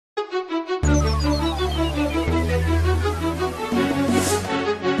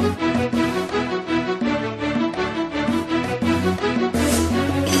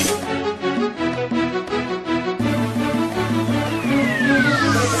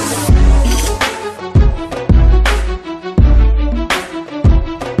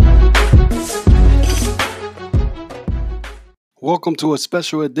Welcome to a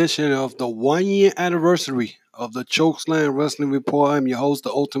special edition of the 1 year anniversary of the Chokeslam Wrestling Report. I'm your host, the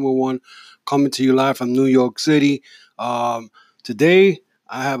Ultimate One, coming to you live from New York City. Today,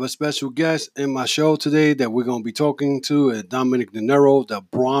 I have a special guest in my show today that we're going to be talking to, Dominick Denaro, the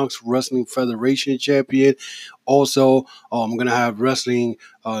Bronx Wrestling Federation champion. Also, I'm going to have wrestling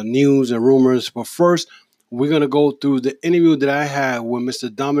news and rumors. But first, we're going to go through the interview that I had with Mr.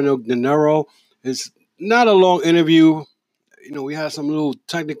 Dominick Denaro. It's not a long interview. We had some little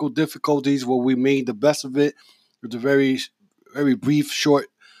technical difficulties where we made the best of it. It was a very, very brief, short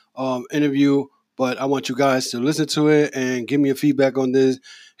interview, but I want you guys to listen to it and give me a feedback on this.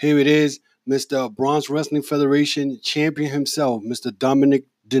 Here it is, Mr. Bronx Wrestling Federation champion himself, Mr. Dominick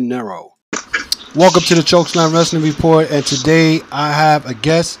Denaro. Welcome to the Chokeslam Wrestling Report, and today I have a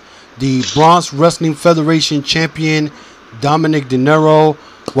guest, the Bronx Wrestling Federation champion, Dominick Denaro.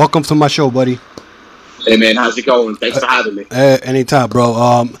 Welcome to my show, buddy. Hey man, how's it going? Thanks for having me. Anytime,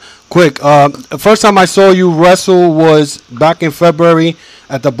 bro. Quick. First time I saw you wrestle was back in February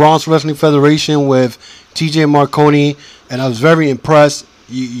at the Bronx Wrestling Federation with TJ Marconi, and I was very impressed.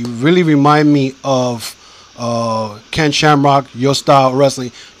 You really remind me of Ken Shamrock, your style of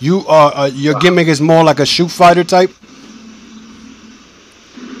wrestling. Your gimmick is more like a shoot fighter type.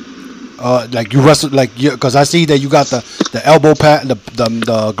 Like you wrestle, because I see that you got the elbow pad,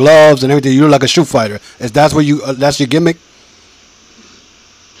 the gloves and everything. You look like a shoot fighter. That's your gimmick?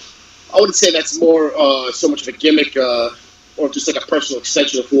 I wouldn't say that's more so much of a gimmick, or just like a personal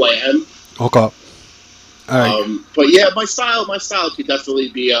extension of who I am. Okay. All right. But yeah, my style could definitely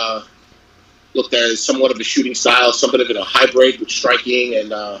be looked at as somewhat of a shooting style, somewhat of a hybrid with striking,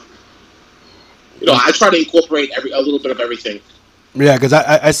 and I try to incorporate a little bit of everything. Yeah, because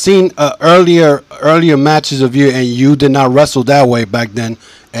I seen earlier matches of you, and you did not wrestle that way back then,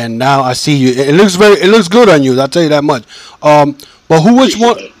 and now I see you. It looks good on you. I'll tell you that much. But who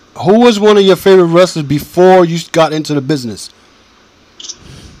was one of your favorite wrestlers before you got into the business?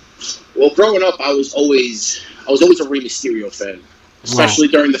 Well, growing up, I was always a Rey Mysterio fan, especially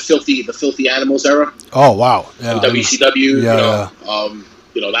during the filthy Animals era. Oh wow! Yeah, WCW. Yeah.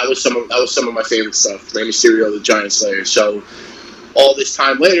 That was some of my favorite stuff. Rey Mysterio, the Giant Slayer. So all this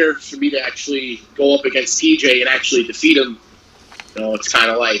time later, for me to actually go up against TJ and actually defeat him, it's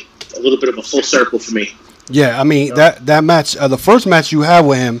kind of like a little bit of a full circle for me. Yeah, I mean that match, the first match you had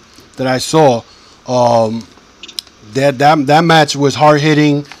with him that I saw, that match was hard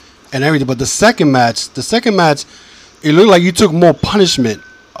hitting and everything. But the second match, it looked like you took more punishment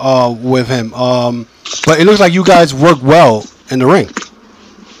with him. But it looks like you guys worked well in the ring.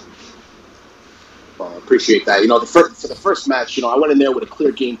 Appreciate that. For the first match, I went in there with a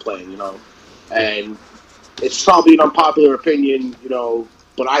clear game plan, and it's probably an unpopular opinion,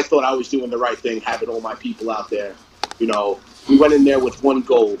 but I thought I was doing the right thing, having all my people out there. We went in there with one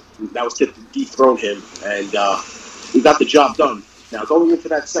goal, and that was to dethrone him, and we got the job done. Now, going into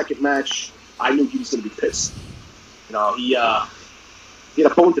that second match, I knew he was going to be pissed. He had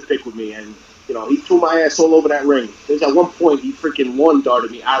a bone to pick with me, and he threw my ass all over that ring. There's at one point he freaking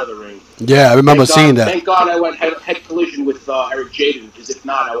darted me out of the ring. Yeah, I remember seeing that. Thank God I went head collision with Eric Jaden, because if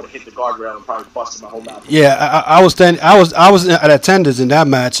not, I would have hit the guardrail and probably busted my whole mouth. Yeah, I was at attendance in that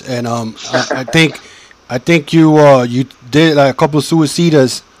match, and I think you did like a couple of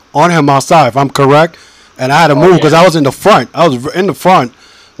suicidas on him outside, if I'm correct. And I had to move because I was in the front. I was in the front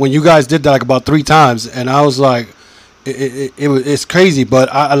when you guys did that like about 3 times, and I was like, it's crazy, but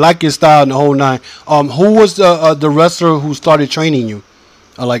I like your style and the whole nine. Who was the wrestler who started training you?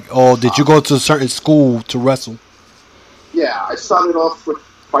 Did you go to a certain school to wrestle? Yeah, I started off with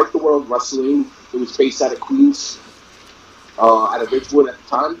Fight the World Wrestling. It was based out of Queens, out of Ridgewood at the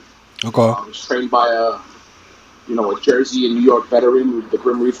time. Okay. I was trained by a Jersey and New York veteran, the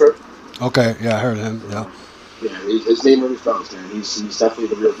Grim Reaper. Okay, yeah, I heard of him. Yeah. Yeah, his name really fellas, man. He's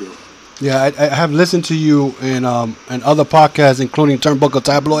definitely the real deal. Yeah, I have listened to you in other podcasts, including Turnbuckle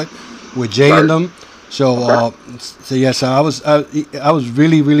Tabloid with Jay and them. So, so I was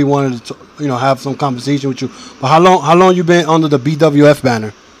really, really wanted to have some conversation with you. But how long you been under the BWF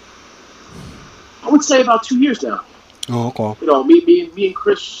banner? I would say about 2 years now. Oh, okay. Me and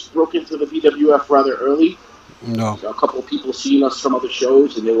Chris broke into the BWF rather early. No. A couple of people seen us from other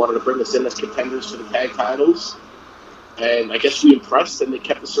shows, and they wanted to bring us in as contenders for the tag titles. And I guess we impressed, and they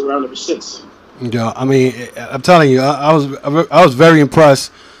kept us around ever since. Yeah, I mean, I'm telling you, I was very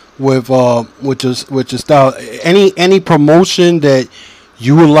impressed with your style. Any promotion that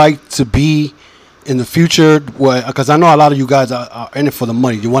you would like to be in the future? Because I know a lot of you guys are in it for the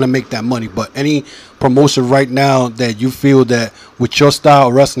money. You want to make that money, but any promotion right now that you feel that with your style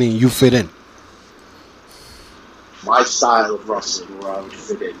of wrestling you fit in? my style of wrestling, where I would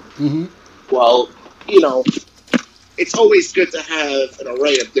fit in. Hmm. Well, you know, it's always good to have an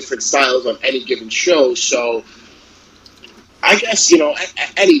array of different styles on any given show. So I guess,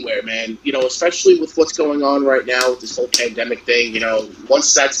 anywhere, man. Especially with what's going on right now with this whole pandemic thing.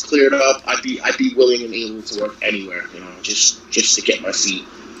 Once that's cleared up, I'd be willing and able to work anywhere. Just to get my feet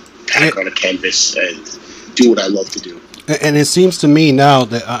back on a canvas and do what I love to do. And it seems to me now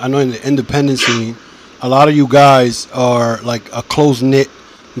that I know in the independent scene, a lot of you guys are like a close knit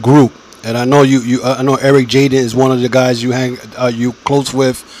group. And I know I know Eric Jaden is one of the guys you close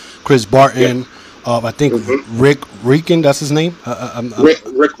with, Chris Barton. Yeah. I think Rick Recon, that's his name. Rick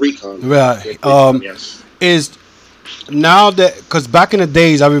Recon. Right. Rick Recon, yes. Is now that, because back in the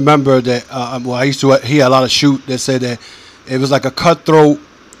days, I remember that. I used to hear a lot of shoot that said that it was like a cutthroat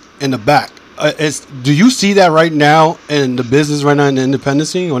in the back. Do you see that right now in the business right now in the independent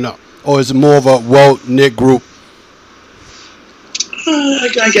scene, or no? Or is it more of a well knit group?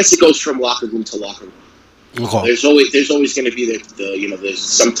 I guess it goes from locker room to locker room. Okay. There's always going to be there's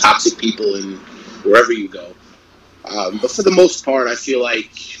some toxic people in wherever you go. But for the most part, I feel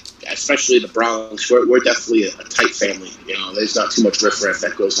like, especially the Bronx, we're definitely a tight family. There's not too much riffraff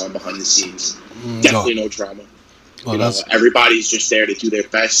that goes on behind the scenes. Definitely no drama. Everybody's just there to do their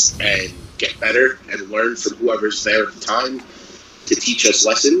best and get better and learn from whoever's there at the time to teach us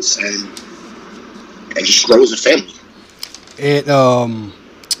lessons and just grow as a family.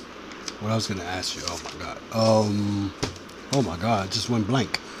 What I was gonna ask you? Oh my god! I just went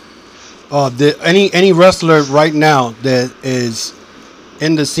blank. Any wrestler right now that is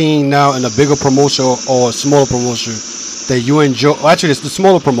in the scene now in a bigger promotion or a smaller promotion that you enjoy? Well, actually, it's the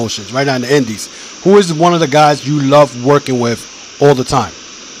smaller promotions right now in the indies. Who is one of the guys you love working with all the time?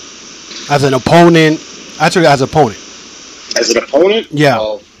 As an opponent, actually, as an opponent. As an opponent, yeah.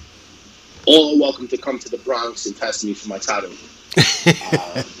 All are welcome to come to the Bronx and test me for my title.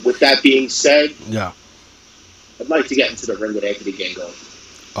 With that being said, yeah, I'd like to get into the ring with Anthony Gango.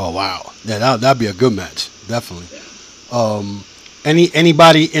 Oh wow, yeah, that'd be a good match, definitely. Yeah.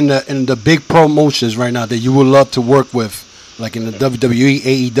 Anybody in the big promotions right now that you would love to work with, like in the WWE,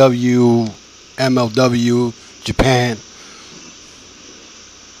 AEW, MLW, Japan?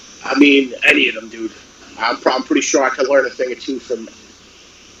 I mean, any of them, dude. I'm pretty sure I could learn a thing or two from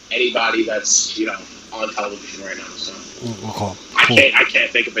anybody that's on television right now. So okay. I can't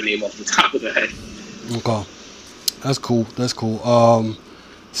think of a name off the top of the head. Okay, that's cool.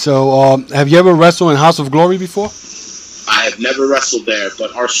 So have you ever wrestled in House of Glory before? I have never wrestled there,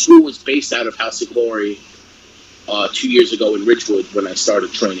 but our school was based out of House of Glory 2 years ago in Ridgewood when I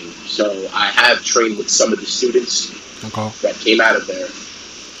started training. So I have trained with some of the students that came out of there.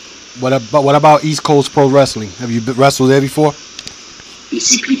 What about East Coast Pro Wrestling? Have you wrestled there before?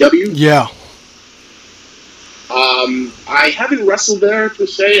 ECPW? Yeah. I haven't wrestled there per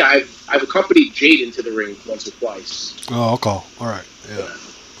se. I've accompanied Jaden to the ring once or twice. Oh, okay. All right. Yeah.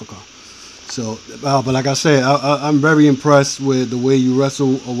 Okay. So, but like I said, I'm very impressed with the way you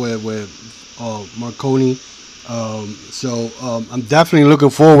wrestle with Marconi. I'm definitely looking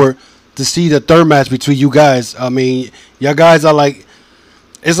forward to see the third match between you guys. I mean, y'all guys are like,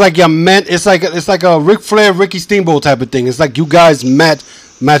 it's like you're meant. It's like a Ric Flair, Ricky Steamboat type of thing. It's like you guys match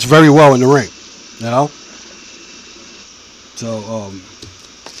very well in the ring, So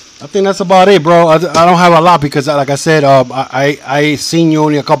I think that's about it, bro. I don't have a lot because, like I said, I seen you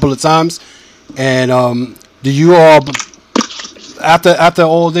only a couple of times, and do you all after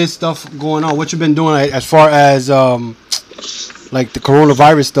all this stuff going on, what you been doing as far as like the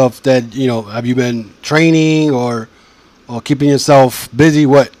coronavirus stuff? That have you been training or keeping yourself busy?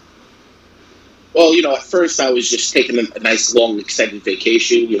 What? Well, at first I was just taking a nice long extended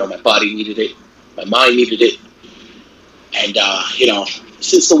vacation. My body needed it, my mind needed it, and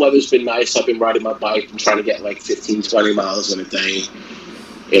since the weather's been nice, I've been riding my bike and trying to get like 15, 20 miles in a day.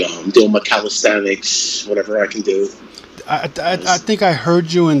 I'm doing my calisthenics, whatever I can do. I think I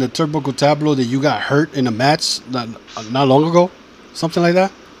heard you in the Turbo Tableau that you got hurt in a match not long ago, something like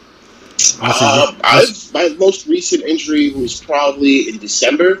that. My most recent injury was probably in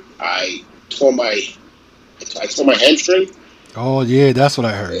December. I tore my hamstring. Oh yeah, that's what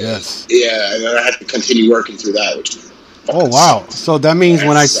I heard. Yes. Yeah, and then I had to continue working through that. Which wow! So that means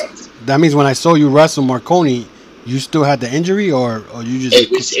when I saw you wrestle Marconi, you still had the injury, or you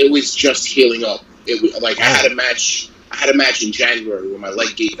just? It was just healing up. It was like I had a match in January where my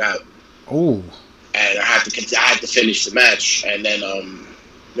leg gave out. Oh. And I had to finish the match, and then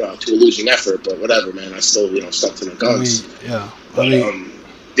to a losing effort, but whatever, man. I still stuck to my guns. When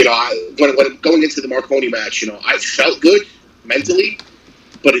going into the Marconi match, I felt good mentally,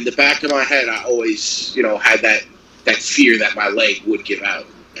 but in the back of my head, I always had that that fear that my leg would give out.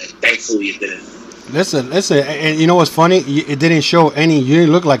 And thankfully, it didn't. Listen, and you know what's funny? It didn't show any. You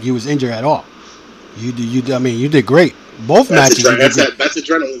didn't look like you was injured at all. I mean, you did great. Both matches, you did great. That's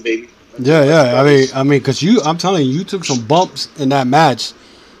adrenaline, baby. Yeah. Because I'm telling you, you took some bumps in that match.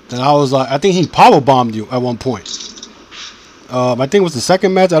 That I was like, I think he power bombed you at one point. I think it was the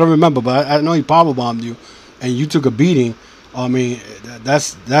second match. I don't remember, but I know he power bombed you, and you took a beating. I mean,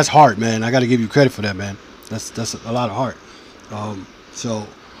 that's hard, man. I got to give you credit for that, man. That's a lot of heart. So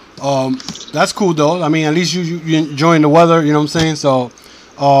that's cool though. I mean, at least you enjoying the weather. You know what I'm saying? So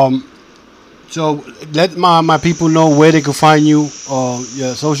let my people know where they can find you.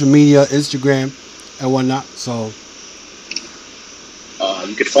 Your social media, Instagram, and whatnot. So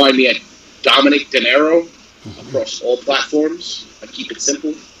you can find me at Dominick Denaro across all platforms. I keep it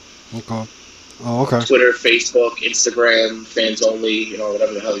simple. Okay. Oh, okay. Twitter, Facebook, Instagram, fans only.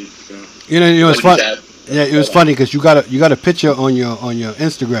 Whatever the hell you know. You know, it's fun. Yeah, it was funny because you got a picture on your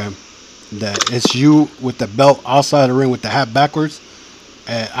Instagram that it's you with the belt outside the ring with the hat backwards,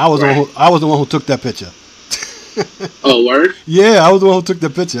 and I was the one who took that picture. Oh, word? Yeah, I was the one who took the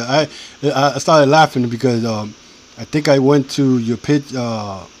picture. I started laughing because I think I went to your pitch.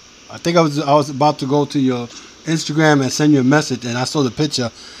 I think I was about to go to your Instagram and send you a message, and I saw the picture.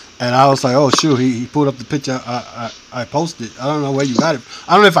 And I was like, oh, shoot, he pulled up the picture I posted. I don't know where you got it.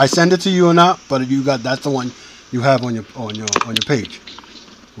 I don't know if I send it to you or not, but that's the one you have on your page,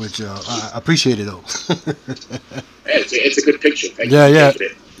 which I appreciate it, though. It's a good picture. Thank you.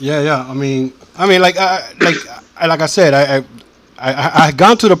 Yeah. I mean, like I said, I had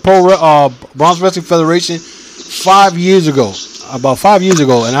gone to the Bronze Wrestling Federation 5 years ago, about 5 years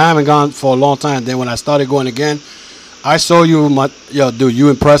ago, and I haven't gone for a long time. Then when I started going again, I saw you, dude. You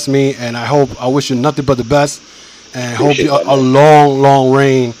impressed me, and I wish you nothing but the best, and hope you a long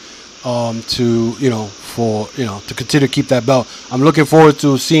reign, to continue to keep that belt. I'm looking forward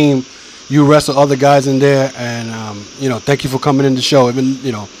to seeing you wrestle other guys in there, and thank you for coming in the show.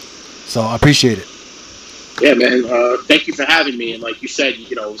 So I appreciate it. Yeah, man. Thank you for having me. And like you said,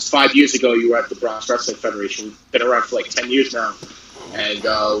 it was 5 years ago you were at the Bronx Wrestling Federation. Been around for like 10 years now. And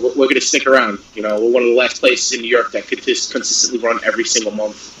we're going to stick around. We're one of the last places in New York that could just consistently run every single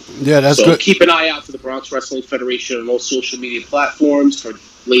month. Yeah, that's good. So keep an eye out for the Bronx Wrestling Federation on all social media platforms for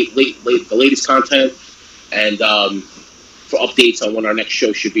the latest content and for updates on when our next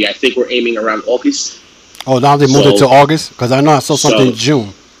show should be. I think we're aiming around August. Oh, now they moved it to August? Because I know I saw something in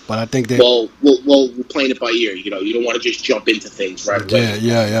June. But I think we're playing it by ear. You don't want to just jump into things right away.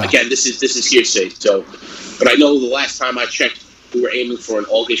 Yeah. Again, this is hearsay. So, but I know the last time I checked, we were aiming for an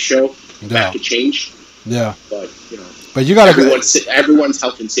August show. That could change. Yeah. But you got everyone's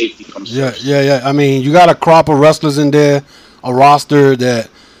health and safety comes first. Yeah. I mean, you got a crop of wrestlers in there, a roster that,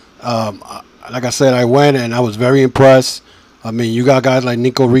 like I said, I went and I was very impressed. I mean, you got guys like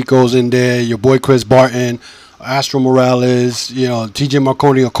Nico Rico's in there, your boy Chris Barton, Astro Morales, TJ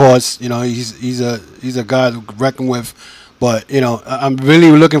Marconi, of course. He's a guy to reckon with. But I'm really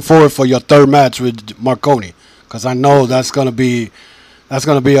looking forward for your third match with Marconi. Because I know that's gonna be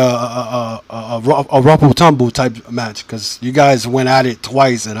a rumble tumble type match. Because you guys went at it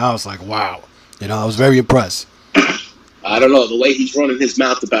twice, and I was like, wow. I was very impressed. I don't know the way he's running his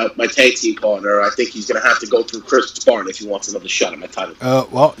mouth about my tag team partner. I think he's gonna have to go through Chris Barton if he wants another shot at my title.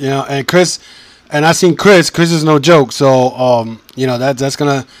 And Chris, and I seen Chris. Chris is no joke. So he's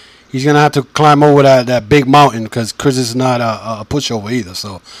gonna have to climb over that big mountain because Chris is not a pushover either.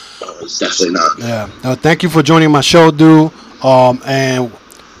 So. It's definitely not. Yeah. No, thank you for joining my show, dude. And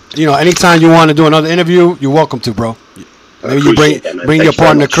anytime you want to do another interview, you're welcome to, bro. Maybe you bring your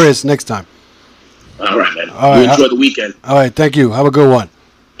partner Chris next time. All right, man. All right, enjoy the weekend. All right, thank you. Have a good one.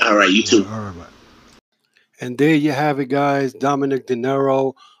 All right, you too. All right, bye. And there you have it, guys. Dominick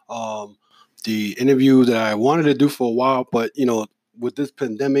Denaro. The interview that I wanted to do for a while, but with this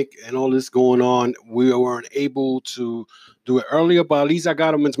pandemic and all this going on, we weren't able to do it earlier, but at least I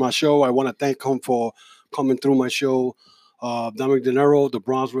got him into my show. I want to thank him for coming through my show. Dominick Denaro, the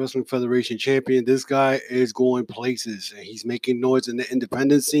Bronze Wrestling Federation champion. This guy is going places, and he's making noise in the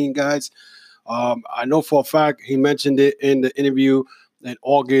independent scene, guys. I know for a fact he mentioned it in the interview. In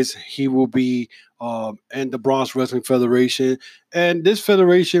August, he will be in the Bronze Wrestling Federation, and this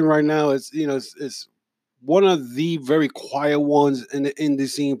federation right now is it's one of the very quiet ones in the indie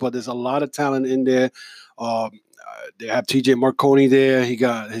scene, but there's a lot of talent in there. They have TJ Marconi there. He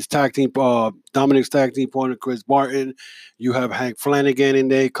got his tag team, Dominick's tag team partner, Chris Barton. You have Hank Flanagan in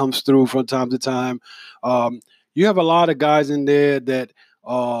there. He comes through from time to time. You have a lot of guys in there that,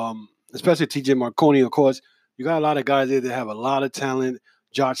 especially TJ Marconi, of course. You got a lot of guys there that have a lot of talent.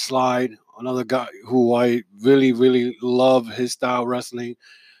 Josh Slide, another guy who I really, really love his style wrestling.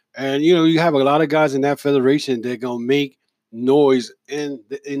 And you have a lot of guys in that federation that gonna make noise in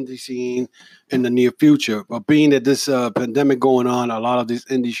the indie scene in the near future. But being that this pandemic going on, a lot of these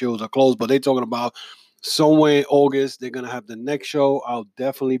indie shows are closed. But they're talking about somewhere in August they're gonna have the next show. I'll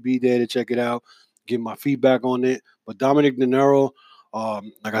definitely be there to check it out, give my feedback on it. But Dominick Denaro,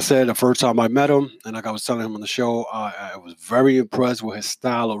 like I said, the first time I met him, and like I was telling him on the show, I was very impressed with his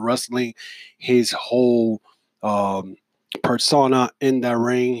style of wrestling, his whole. Persona in that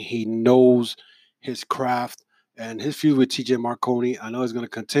ring. He knows his craft, and his feud with TJ Marconi, I know is going to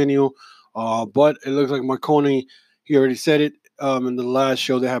continue. But it looks like Marconi, he already said it in the last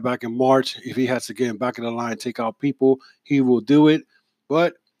show they had back in March. If he has to get back in the line and take out people, he will do it.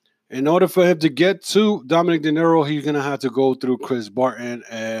 But in order for him to get to Dominick Denaro, he's going to have to go through Chris Barton.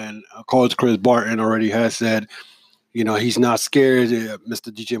 And of course, Chris Barton already has said he's not scared. Mr.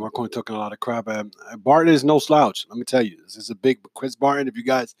 DJ Marconi talking a lot of crap. And Barton is no slouch. Let me tell you, this is a big Chris Barton. If you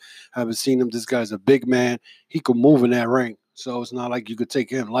guys haven't seen him, this guy's a big man. He could move in that ring, so it's not like you could take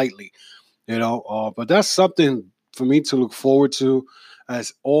him lightly. But that's something for me to look forward to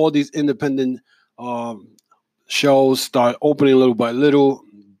as all these independent shows start opening little by little.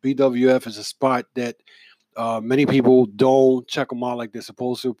 BWF is a spot that many people don't check them out like they're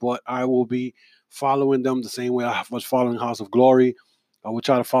supposed to, but I will be following them the same way I was following House of Glory. I will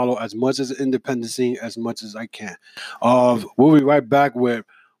try to follow as much as the independent scene as much as I can. We'll be right back with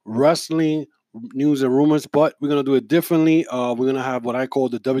wrestling news and rumors, but we're going to do it differently. We're going to have what I call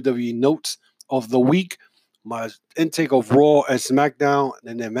the WWE notes of the week, my intake of Raw and SmackDown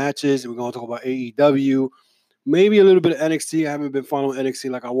and their matches. We're going to talk about AEW, maybe a little bit of NXT. I haven't been following NXT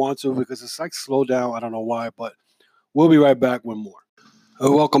like I want to because it's like slow down. I don't know why, but we'll be right back with more.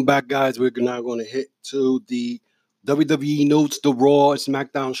 Welcome back, guys. We're now going to hit to the WWE notes, the Raw and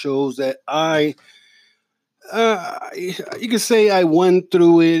SmackDown shows that you can say I went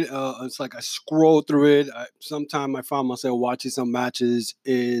through it. It's like I scrolled through it. Sometime I found myself watching some matches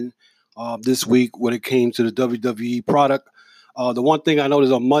in this week when it came to the WWE product. The one thing I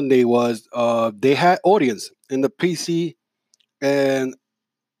noticed on Monday was they had audience in the PC, and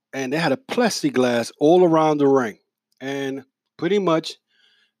they had a plexiglass all around the ring. And pretty much,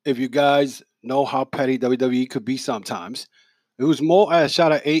 if you guys know how petty WWE could be sometimes, it was more a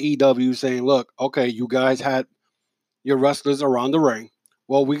shot at AEW saying, look, okay, you guys had your wrestlers around the ring.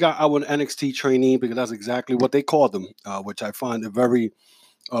 Well, we got our NXT trainee because that's exactly what they called them, which I find it very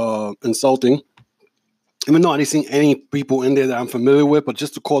insulting. Even though I didn't see any people in there that I'm familiar with, but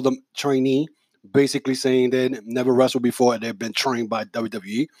just to call them trainee, basically saying they never wrestled before and they've been trained by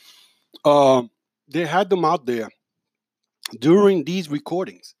WWE. They had them out there during these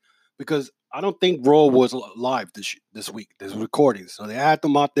recordings because I don't think Raw was live this week. There's recordings, so they had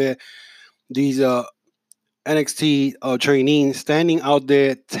them out there. These NXT trainees standing out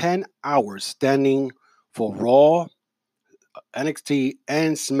there 10 hours, standing for Raw, NXT,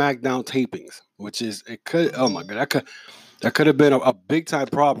 and SmackDown tapings, which is it could. Oh my god, that could have been a big time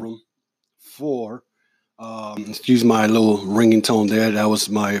problem for. Excuse my little ringing tone there. That was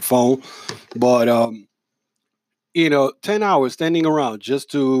my phone, but 10 hours standing around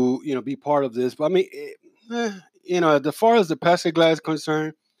just to, be part of this. But I mean, as far as the plexiglass is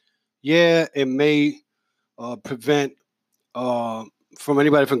concerned, yeah, it may prevent from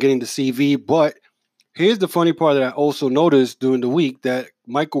anybody from getting the CV. But here's the funny part that I also noticed during the week that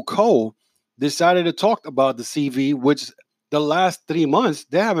Michael Cole decided to talk about the CV, which the last 3 months,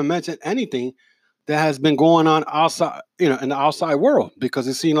 they haven't mentioned anything that has been going on outside, in the outside world, because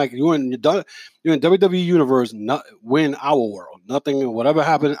it seemed like you're in WWE universe, not win our world. Nothing, whatever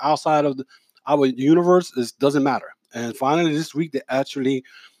happened outside of our universe, doesn't matter. And finally, this week they actually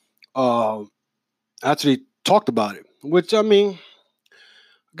talked about it. Which I mean,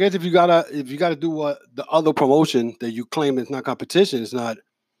 I guess if you gotta do what the other promotion that you claim is not competition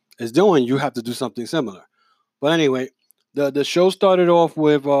is doing, you have to do something similar. But anyway, the show started off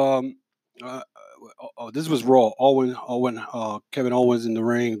with this was Raw. Kevin Owens in the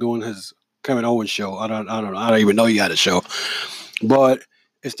ring doing his Kevin Owens show. I don't even know he had a show, but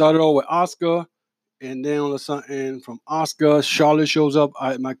it started off with Oscar, and then all of a sudden from Oscar, Charlotte shows up.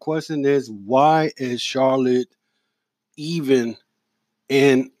 My question is, why is Charlotte even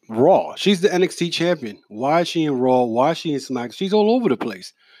in Raw? She's the NXT champion. Why is she in Raw? Why is she in SmackDown? She's all over the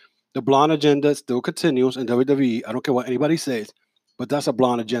place. The blonde agenda still continues in WWE. I don't care what anybody says, but that's a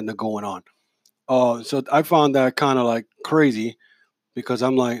blonde agenda going on. So I found that kind of like crazy because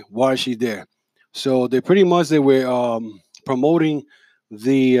I'm like, why is she there? So they were promoting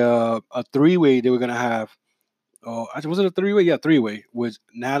the a 3-way they were gonna have. Was it a 3-way? Yeah, 3-way with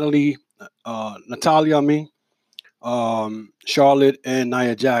Natalie, Natalia, Charlotte, and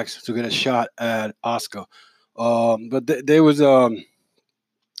Nia Jax to get a shot at Oscar. But there was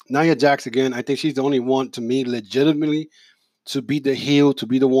Nia Jax again. I think she's the only one to me legitimately to be the heel, to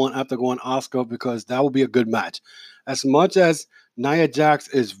be the one after going Oscar, because that would be a good match. As much as Nia Jax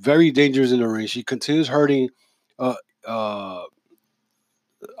is very dangerous in the ring, she continues hurting uh, uh,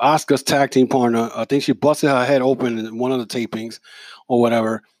 Oscar's tag team partner. I think she busted her head open in one of the tapings or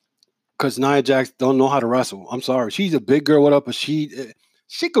whatever, because Nia Jax don't know how to wrestle. I'm sorry, she's a big girl, whatever, but she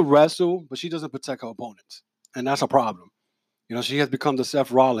could wrestle, but she doesn't protect her opponents, and that's a problem. You know, she has become the Seth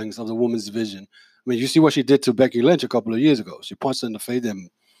Rollins of the women's division. I mean, you see what she did to Becky Lynch a couple of years ago. She punched her in the face and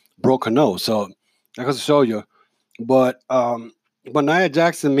broke her nose. So that goes to show you. But Nia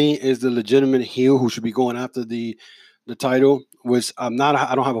Jax to me is the legitimate heel who should be going after the title, which I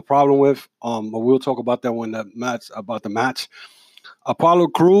don't have a problem with. But we'll talk about that when the match. Apollo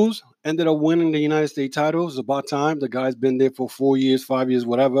Crews ended up winning the United States title. It's about time. The guy's been there for 4 years, 5 years,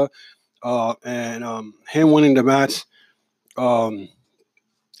 whatever. And him winning the match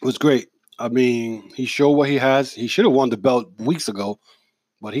was great. I mean, he showed what he has. He should have won the belt weeks ago,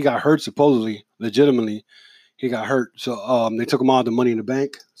 but he got hurt supposedly, legitimately. He got hurt, so they took him out of the Money in the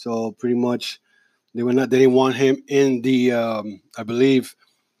Bank. So pretty much, they didn't want him in the I believe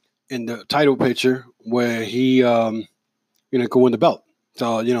in the title picture where he could win the belt.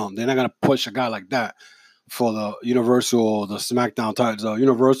 So they're not gonna push a guy like that for the Universal or the SmackDown title, the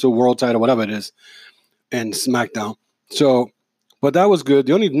Universal World title, whatever it is, and SmackDown. So, but that was good.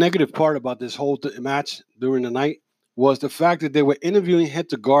 The only negative part about this whole match during the night was the fact that they were interviewing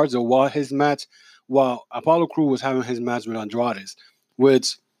Hector Garza while Apollo Crews was having his match with Andrade,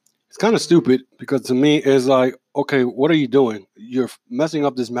 which is kind of stupid because to me it's like, okay, what are you doing? You're messing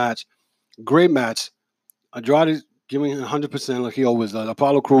up this match. Great match. Andrade giving 100% like he always does.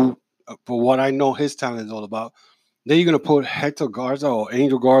 Apollo Crews, for what I know his talent is all about. Then you're going to put Hector Garza or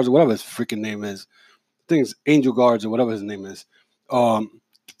Angel Garza, whatever his freaking name is. I think it's Angel Guards or whatever his name is.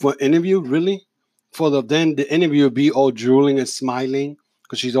 For interview, really? Then the interview would be all drooling and smiling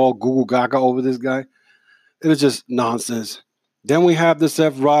because she's all Google Gaga over this guy. It was just nonsense. Then we have the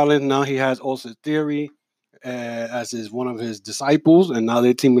Seth Rollins. Now he has Austin Theory as one of his disciples, and now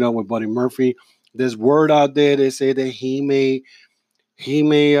they're teaming up with Buddy Murphy. There's word out there. They say that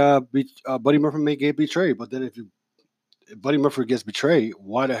Buddy Murphy may get betrayed. But then if Buddy Murphy gets betrayed,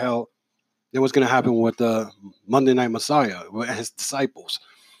 why the hell? Then what's going to happen with Monday Night Messiah and his disciples?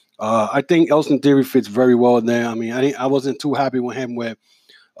 I think Austin Theory fits very well in there. I mean, I wasn't too happy with him with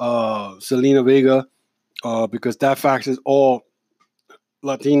Selena Vega because that faction is all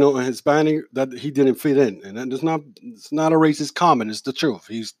Latino and Hispanic. That he didn't fit in, and it's not a racist comment. It's the truth.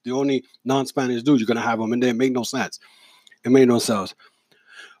 He's the only non-Spanish dude you're going to have him in there. It made no sense. It made no sense.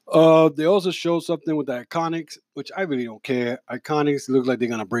 They also showed something with the Iconics, which I really don't care. Iconics look like they're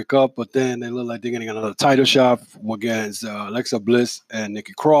gonna break up, but then they look like they're getting another title shot against Alexa Bliss and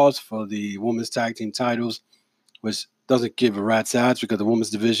Nikki Cross for the women's tag team titles, which doesn't give a rat's ass because the women's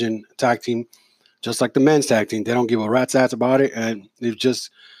division tag team, just like the men's tag team, they don't give a rat's ass about it, and they've just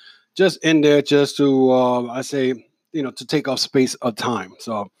in there just to to take up space of time.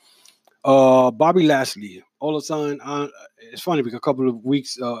 So Bobby Lashley. All of a sudden, it's funny because a couple of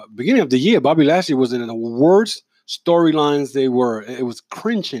weeks, beginning of the year, Bobby Lashley was in the worst storylines they were. It was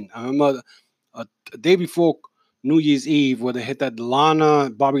cringing. I remember a day before New Year's Eve where they hit that Lana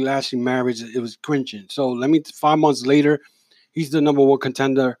Bobby Lashley marriage. It was cringing. So 5 months later, he's the number one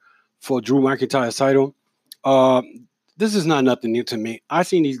contender for Drew McIntyre's title. This is not nothing new to me. I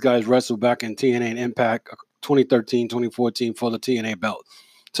seen these guys wrestle back in TNA and Impact 2013, 2014 for the TNA belt.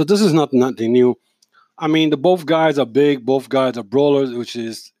 So this is nothing new. I mean, both guys are big. Both guys are brawlers, which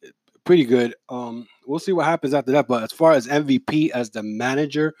is pretty good. We'll see what happens after that. But as far as MVP, as the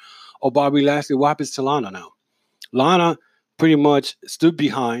manager of Bobby Lashley, what happens to Lana now? Lana pretty much stood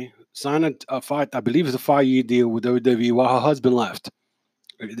behind, signed I believe it's a 5-year deal with WWE while her husband left.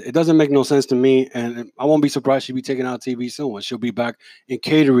 It doesn't make no sense to me, and I won't be surprised she'll be taken out of TV soon. She'll be back in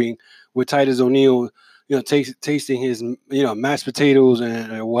catering with Titus O'Neil, tasting his, mashed potatoes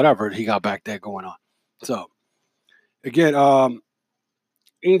and whatever he got back there going on. So, again,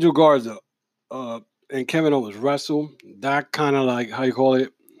 Angel Garza and Kevin Owens wrestle. That kind of like, how you call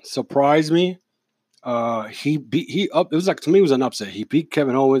it, surprised me. It was like, to me, it was an upset. He beat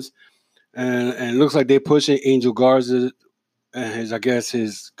Kevin Owens, and it looks like they're pushing Angel Garza and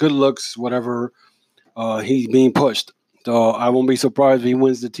his good looks, whatever. He's being pushed. So I won't be surprised if he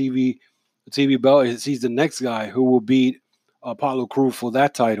wins the TV belt. He's the next guy who will beat Apollo Crews for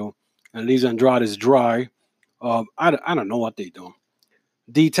that title and leaves Andrade dry. I don't know what they're doing.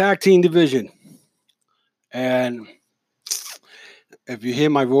 The tag team division. And if you hear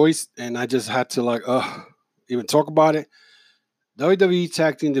my voice, and I just had to even talk about it, WWE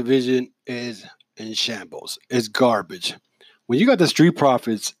tag team division is in shambles. It's garbage. When you got the Street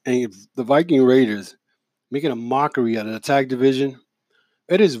Profits and the Viking Raiders making a mockery out of the tag division,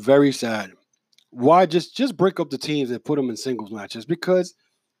 it is very sad. Why just break up the teams and put them in singles matches? Because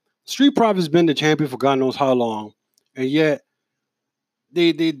Street Profits been the champion for God knows how long, and yet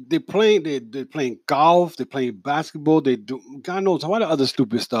they playing golf, they playing basketball, they do God knows what other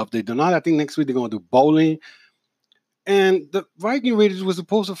stupid stuff they do. Not I think next week they're gonna do bowling. And the Viking Raiders was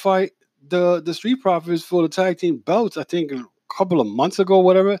supposed to fight the Street Profits for the tag team belts, I think a couple of months ago,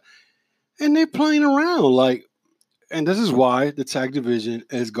 whatever. And they're playing around and this is why the tag division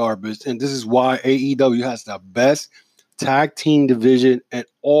is garbage. And this is why AEW has the best tag team division in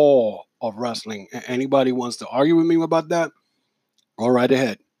all of wrestling. And anybody wants to argue with me about that, go right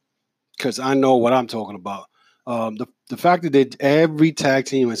ahead. Because I know what I'm talking about. The fact that every tag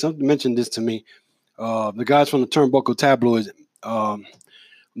team, and somebody mentioned this to me, the guys from the Turnbuckle Tabloids,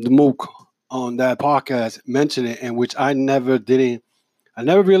 the Mook on that podcast mentioned it, in which I never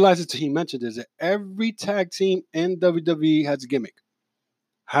realized it till he mentioned this, that every tag team in WWE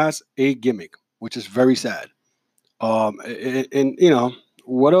has a gimmick, which is very sad. And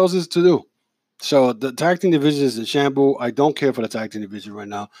what else is to do? So the tag team division is in shambles. I don't care for the tag team division right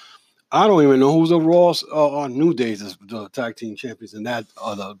now. I don't even know who's the Raw on New Days as the tag team champions in that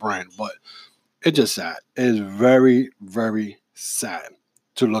other brand, but it's just sad. It is very, very sad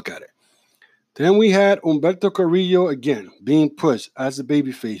to look at it. Then we had Humberto Carrillo again being pushed as a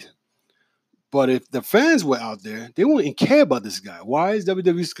babyface. But if the fans were out there, they wouldn't care about this guy. Why is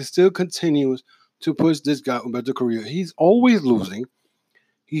WWE still continues to push this guy, Humberto Carrillo? He's always losing.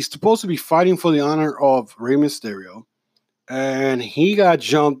 He's supposed to be fighting for the honor of Rey Mysterio. And he got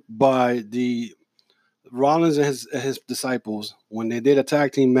jumped by the Rollins and his disciples when they did a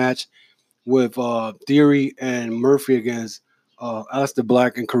tag team match with Theory and Murphy against Aleister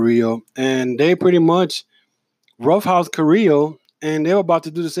Black and Carrillo. And they pretty much roughhoused Carrillo, and they were about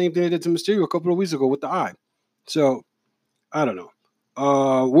to do the same thing they did to Mysterio a couple of weeks ago with the eye. So, I don't know.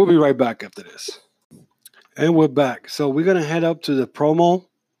 We'll be right back after this. And we're back. So we're going to head up to the promo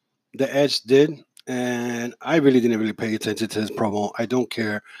the Edge did. And I really didn't pay attention to his promo. I don't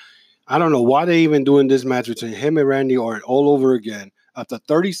care. I don't know why they even doing this match between him and Randy Orton all over again after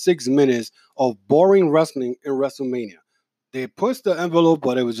 36 minutes of boring wrestling in WrestleMania. They pushed the envelope,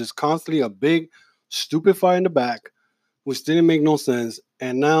 but it was just constantly a big stupid fight in the back, which didn't make no sense.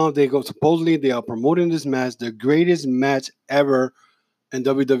 And now supposedly they are promoting this match, the greatest match ever in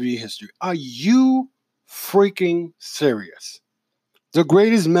WWE history. Are you freaking serious? The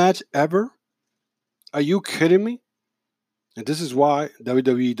greatest match ever? Are you kidding me? And this is why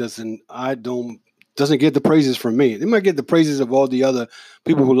WWE doesn't get the praises from me. They might get the praises of all the other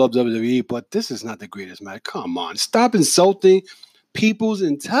people who love WWE, but this is not the greatest match. Come on, stop insulting people's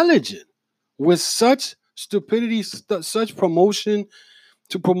intelligence with such stupidity, such promotion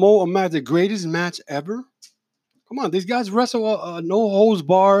to promote a match, the greatest match ever. Come on, these guys wrestle no holds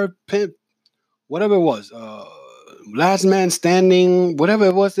barred, pin, whatever it was, last man standing, whatever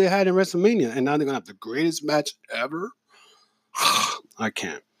it was they had in WrestleMania, and now they're gonna have the greatest match ever. I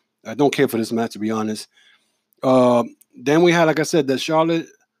can't. I don't care for this match, to be honest. Then we had, like I said, the Charlotte,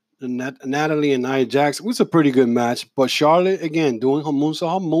 Natalie, and Nia Jax. It was a pretty good match, but Charlotte again doing her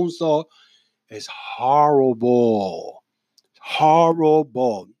moonsault. Her moonsault is horrible,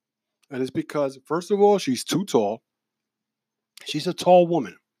 horrible, and it's because first of all she's too tall. She's a tall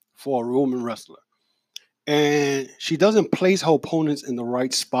woman for a woman wrestler, and she doesn't place her opponents in the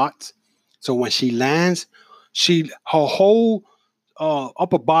right spots. So when she lands, her whole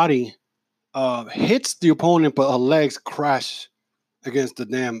upper body hits the opponent, but her legs crash against the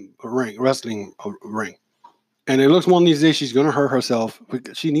damn wrestling ring. And it looks one of these days she's gonna hurt herself.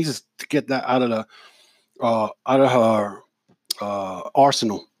 She needs to get that out of her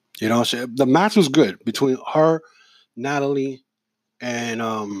arsenal. You know, the match was good between her, Natalie, and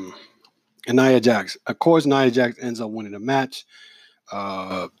Nia Jax. Of course, Nia Jax ends up winning the match.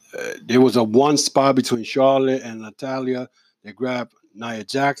 There was a one spot between Charlotte and Natalia. They grabbed Nia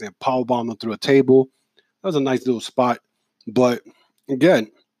Jax and powerbombed her through a table. That was a nice little spot. But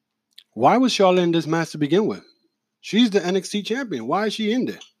again, why was Charlotte in this match to begin with? She's the NXT champion. Why is she in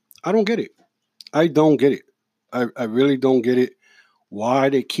there? I don't get it. I don't get it. I really don't get it. Why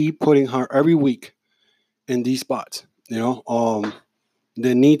they keep putting her every week in these spots. You know,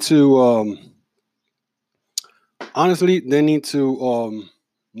 they need to honestly, they need to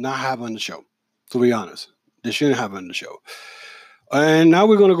not have her on the show. To be honest, they shouldn't have her on the show. And now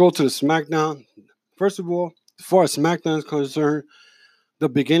we're going to go to the SmackDown. First of all, as far as SmackDown is concerned, the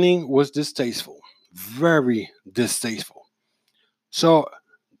beginning was distasteful, very distasteful. So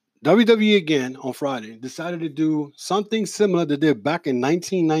WWE again on Friday decided to do something similar they did back in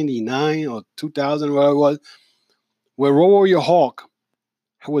 1999 or 2000, whatever it was, where Road Warrior Hawk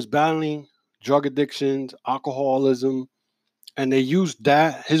was battling drug addictions, alcoholism, and they used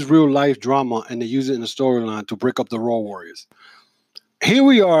that, his real life drama, and they used it in the storyline to break up the Road Warriors. Here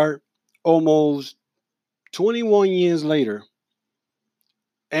we are, almost 21 years later,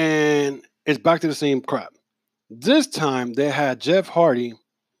 and it's back to the same crap. This time they had Jeff Hardy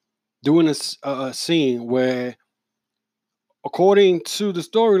doing a scene where, according to the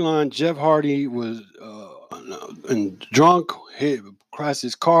storyline, Jeff Hardy was and drunk, crashed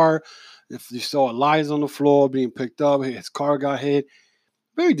his car. If you saw lies on the floor being picked up, his car got hit.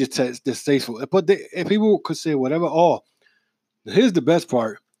 Very distasteful. But if people could say whatever. Oh, here's the best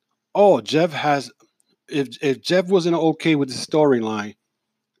part. Oh, Jeff has. If Jeff wasn't okay with the storyline,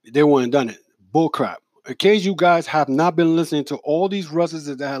 they wouldn't have done it. Bullcrap. In case you guys have not been listening to all these wrestlers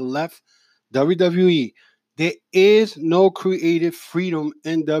that have left WWE, there is no creative freedom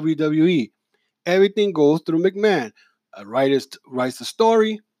in WWE. Everything goes through McMahon. A writer writes the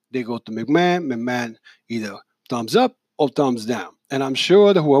story, they go to McMahon. McMahon either thumbs up or thumbs down. And I'm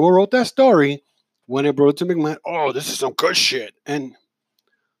sure that whoever wrote that story, when they brought it to McMahon, oh, this is some good shit. And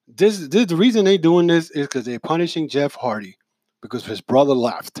this the reason they're doing this is because they're punishing Jeff Hardy because his brother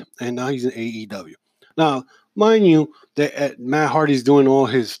left, and now he's in AEW. Now, mind you, that Matt Hardy's doing all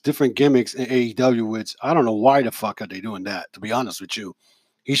his different gimmicks in AEW, which I don't know why the fuck are they doing that, to be honest with you.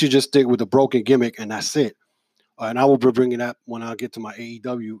 He should just stick with the broken gimmick, and that's it. And I will be bringing that when I get to my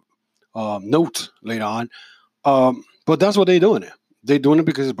AEW notes later on. But that's what they're doing it. They're doing it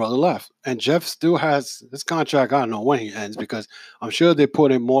because his brother left. And Jeff still has his contract. I don't know when he ends because I'm sure they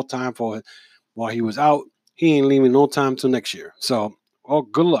put in more time for it while he was out. He ain't leaving no time till next year. So,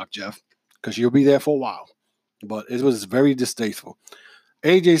 good luck, Jeff, because you'll be there for a while. But it was very distasteful.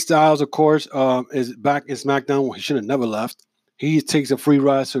 AJ Styles, of course, is back in SmackDown where he should have never left. He takes a free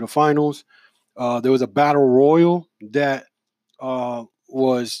ride to the finals. There was a battle royal that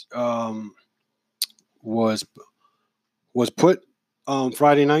was put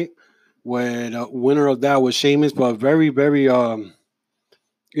Friday night, where the winner of that was Sheamus, but very, very, the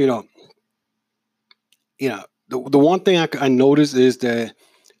one thing I noticed is that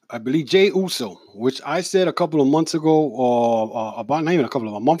I believe Jey Uso, which I said a couple of months ago, or about not even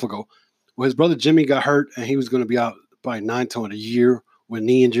a month ago, where his brother Jimmy got hurt and he was going to be out by 9 to a year with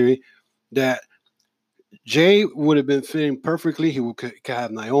knee injury, that Jay would have been fitting perfectly. He could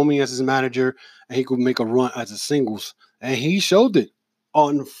have Naomi as his manager, and he could make a run as a singles. And he showed it.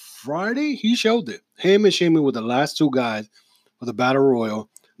 On Friday, he showed it. Him and Sheamus were the last two guys for the Battle Royal.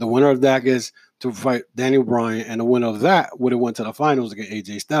 The winner of that gets to fight Daniel Bryan, and the winner of that would have went to the finals against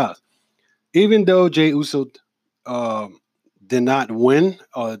AJ Styles. Even though Jey Uso did not win,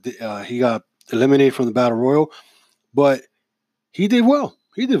 he got eliminated from the Battle Royal, but he did well.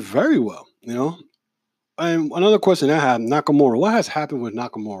 He did very well, And another question I have, Nakamura. What has happened with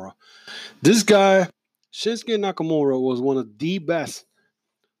Nakamura? This guy, Shinsuke Nakamura, was one of the best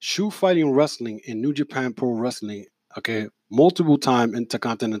shoe fighting wrestling in New Japan Pro Wrestling. Okay, multiple time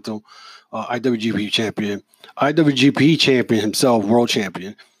Intercontinental IWGP champion, IWGP champion himself, world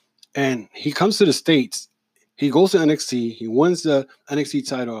champion. And he comes to the States. He goes to NXT. He wins the NXT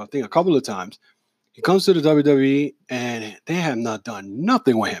title, I think, a couple of times. He comes to the WWE, and they have not done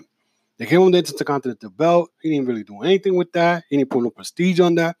nothing with him. They gave him the Intercontinental belt. He didn't really do anything with that. He didn't put no prestige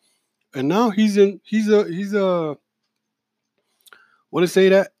on that. And now he's a what to say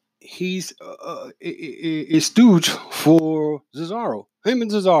that? He's a stooge for Cesaro. Him and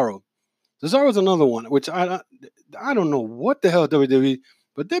Cesaro. Cesaro's another one, which I don't know what the hell WWE,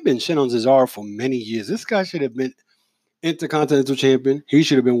 but they've been shit on Cesaro for many years. This guy should have been Intercontinental champion. He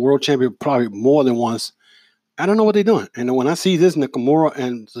should have been world champion probably more than once. I don't know what they're doing. And when I see this Nakamura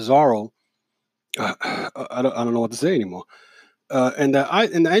and Cesaro, I don't know what to say anymore. And the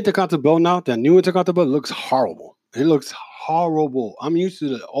Intercontinental belt now, that new Intercontinental belt looks horrible. It looks horrible. I'm used to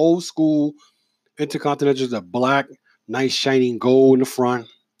the old school Intercontinental, the black, nice shining gold in the front.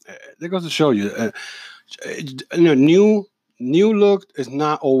 That goes to show you, new look is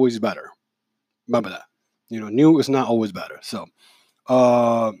not always better. Remember that. New is not always better. So,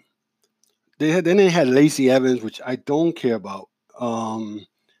 then they had Lacey Evans, which I don't care about.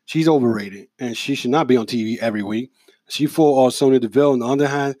 She's overrated, and she should not be on TV every week. She fought Sonya Deville on the other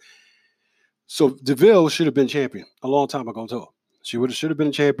hand. So Deville should have been champion a long time ago too. She should have been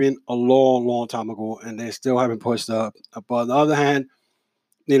a champion a long, long time ago, and they still haven't pushed up. But on the other hand,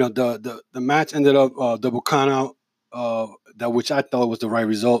 the match ended up double count out, that which I thought was the right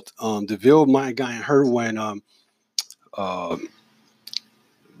result. Deville might have gotten hurt when uh,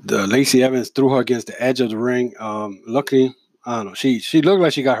 the Lacey Evans threw her against the edge of the ring. Luckily, I don't know. She looked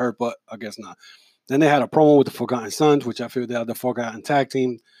like she got hurt, but I guess not. Then they had a promo with the Forgotten Sons, which I feel they are the Forgotten Tag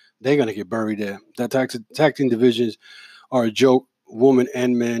Team. They're gonna get buried there. That tag team divisions are a joke, women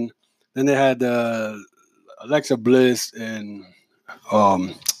and men. Then they had Alexa Bliss and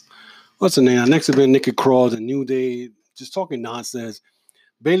what's her name? Next to been Nikki Cross and New Day, just talking nonsense.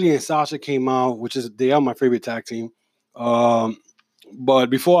 Bailey and Sasha came out, which is they are my favorite tag team. Um, but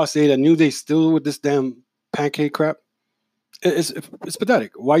before I say that, New Day still with this damn pancake crap. It's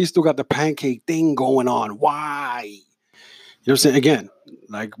pathetic. Why you still got the pancake thing going on? Why? You know what I'm saying? Again,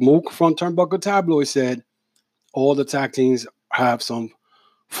 like Mook from Turnbuckle Tabloid said, all the tag teams have some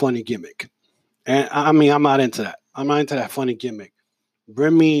funny gimmick. And I mean, I'm not into that. I'm not into that funny gimmick.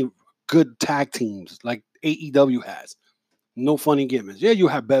 Bring me good tag teams like AEW has. No funny gimmicks. Yeah, you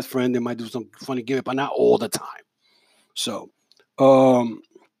have best friend. They might do some funny gimmick, but not all the time. So, um,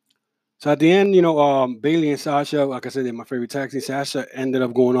 so at the end, Bailey and Sasha, like I said, they're my favorite tag team. Sasha ended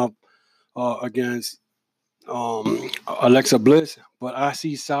up going up against Alexa Bliss, but I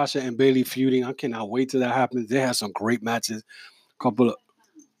see Sasha and Bailey feuding. I cannot wait till that happens. They had some great matches a couple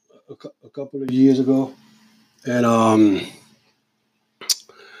of years ago, and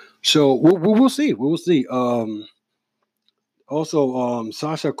so we'll see. We will see. Also,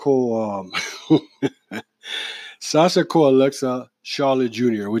 Sasha called Sasha called Alexa Charlotte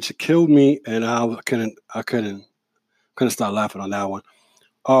Jr., which killed me, and I couldn't stop laughing on that one.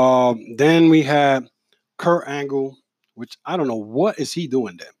 Then we had Kurt Angle, which I don't know what is he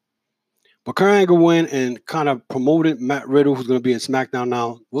doing there. But Kurt Angle went and kind of promoted Matt Riddle, who's going to be in SmackDown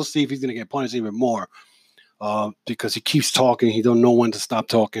now. We'll see if he's going to get punished even more because he keeps talking. He don't know when to stop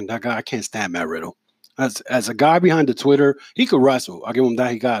talking. That guy, I can't stand Matt Riddle. As a guy behind the Twitter, he could wrestle. I'll give him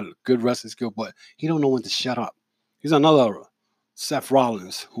that. He got good wrestling skill, but he don't know when to shut up. He's another Seth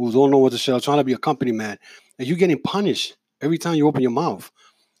Rollins who don't know what to shut up, trying to be a company man. And you're getting punished every time you open your mouth.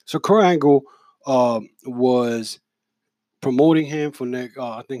 So Kurt Angle was promoting him for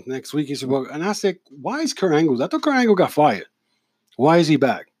I think next week. And I said, why is Kurt Angle? I thought Kurt Angle got fired. Why is he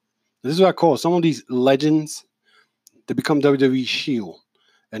back? This is what I call some of these legends. They become WWE Shield,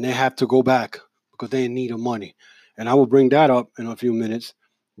 and they have to go back because they need the money. And I will bring that up in a few minutes,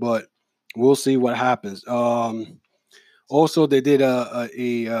 but we'll see what happens. Also, they did a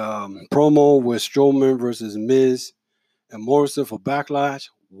promo with Strowman versus Miz and Morrison for Backlash.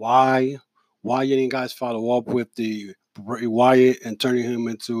 Why? Why you didn't guys follow up with the Bray Wyatt and turning him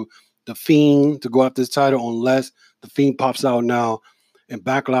into the Fiend to go after this title unless the Fiend pops out now in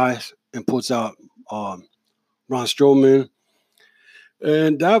Backlash and puts out Braun Strowman.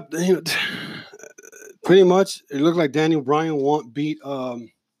 And that pretty much it looked like Daniel Bryan beat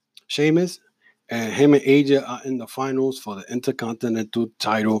Sheamus, and him and AJ are in the finals for the Intercontinental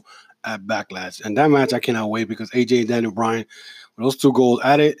title at Backlash. And that match I cannot wait because AJ and Daniel Bryan, when those two go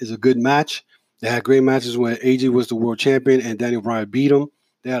at it, is a good match. They had great matches when AJ was the world champion and Daniel Bryan beat him.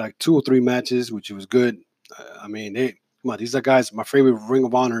 They had like 2 or 3 matches, which was good. I mean, these are guys, my favorite Ring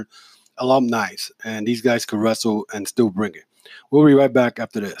of Honor alumni, and these guys could wrestle and still bring it. We'll be right back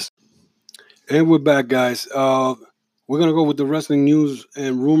after this. And we're back, guys. We're going to go with the wrestling news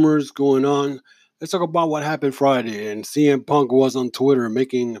and rumors going on. Let's talk about what happened Friday. And CM Punk was on Twitter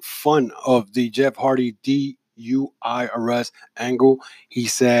making fun of the Jeff Hardy DUI arrest angle. He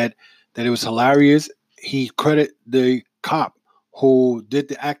said that it was hilarious. He credited the cop who did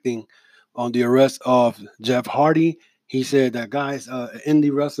the acting on the arrest of Jeff Hardy. He said that guys,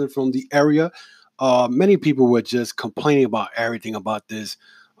 indie wrestler from the area, many people were just complaining about everything about this.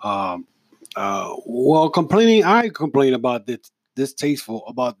 I complain about this distasteful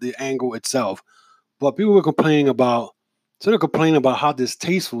about the angle itself, but people were complaining about, instead of complaining about how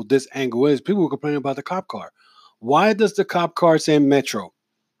distasteful this angle is, people were complaining about the cop car. Why does the cop car say Metro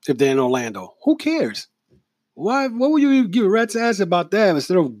if they're in Orlando? Who cares? Why? What would you give a rat's ass about that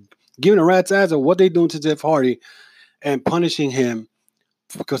instead of giving a rat's ass of what they doing to Jeff Hardy and punishing him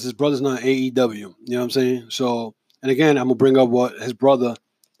because his brother's not AEW? You know what I'm saying? So, and again, I'm gonna bring up what his brother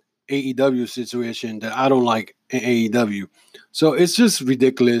AEW situation that I don't like in AEW. So it's just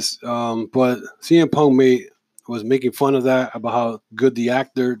ridiculous. But CM Punk was making fun of that, about how good the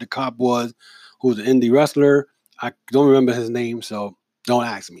actor, the cop was, who was an indie wrestler. I don't remember his name, so don't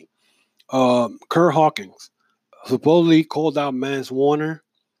ask me. Kurt Hawkins supposedly called out Mance Warner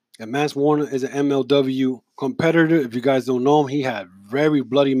And Mance Warner is an MLW competitor. If you guys don't know him, he had very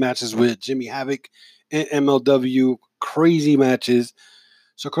bloody matches with Jimmy Havoc in MLW, crazy matches.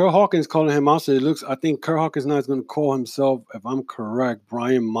 So Kurt Hawkins calling him out. So it looks, I think Kurt Hawkins now is going to call himself, if I'm correct,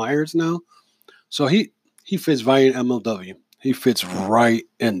 Brian Myers now. So he fits right in MLW. He fits right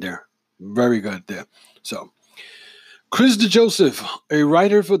in there. Very good there. So Chris DeJoseph, a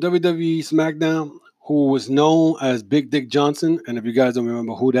writer for WWE SmackDown, who was known as Big Dick Johnson. And if you guys don't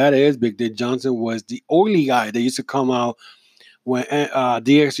remember who that is, Big Dick Johnson was the oily guy that used to come out when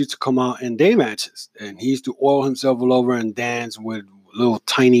DX used to come out in day matches. And he used to oil himself all over and dance with little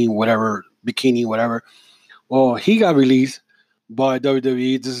tiny whatever, bikini, whatever. Well, he got released by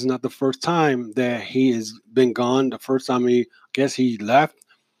WWE. This is not the first time that he has been gone. The first time I guess he left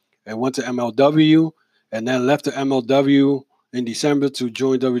and went to MLW and then left the MLW in December to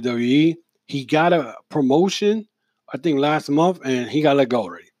join WWE. He got a promotion, I think, last month, and he got let go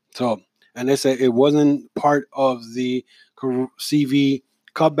already. So, and they said it wasn't part of the CV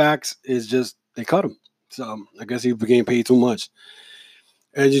cutbacks. It's just they cut him. So I guess he became paid too much.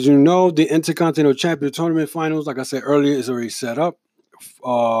 As you know, the Intercontinental Champion Tournament Finals, like I said earlier, is already set up.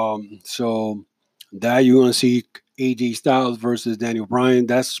 So that you're going to see AJ Styles versus Daniel Bryan.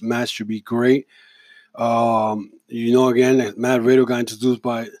 That match should be great. Again, Matt Riddle got introduced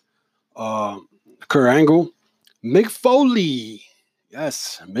by Kurt Angle. Mick Foley.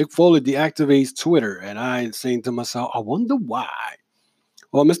 Yes, Mick Foley deactivates Twitter. And I'm saying to myself, I wonder why.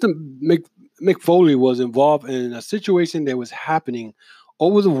 Well, Mr. Mick Foley was involved in a situation that was happening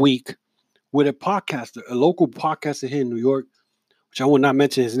over the week with a podcaster, a local podcaster here in New York, which I will not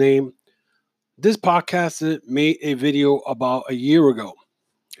mention his name. This podcaster made a video about a year ago.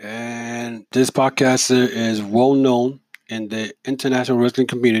 And this podcaster is well known in the international wrestling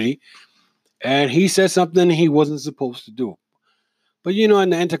community. And he said something he wasn't supposed to do. But in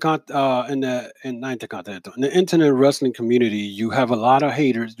the internet wrestling community, you have a lot of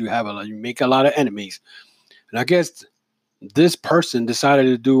haters. You make a lot of enemies. And I guess this person decided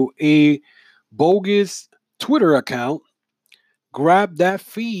to do a bogus Twitter account, grab that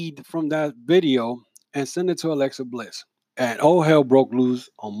feed from that video, and send it to Alexa Bliss. And all hell broke loose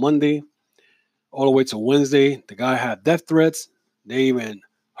on Monday, all the way to Wednesday. The guy had death threats. They even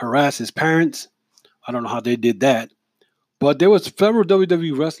harassed his parents. I don't know how they did that. But there was several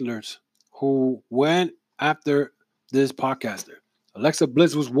WWE wrestlers who went after this podcaster. Alexa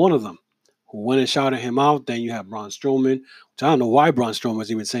Bliss was one of them who went and shouted him out. Then you have Braun Strowman, which I don't know why Braun Strowman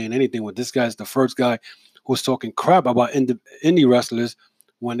was even saying anything when this guy's the first guy who was talking crap about indie wrestlers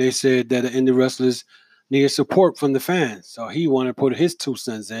when they said that the indie wrestlers needed support from the fans. So he wanted to put his 2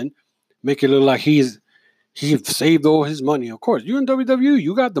 cents in, make it look like he saved all his money. Of course, you're in WWE,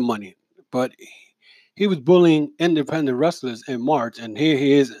 you got the money. But he was bullying independent wrestlers in March, and here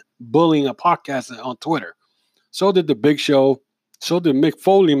he is bullying a podcaster on Twitter. So did the Big Show. So did Mick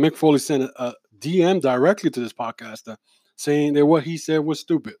Foley. Mick Foley sent a DM directly to this podcaster saying that what he said was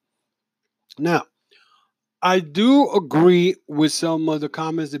stupid. Now, I do agree with some of the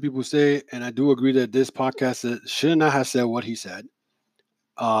comments that people say, and I do agree that this podcaster should not have said what he said.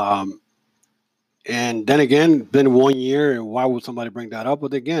 And then again, been 1 year, and why would somebody bring that up?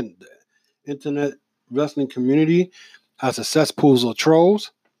 But again, the internet wrestling community has a cesspools of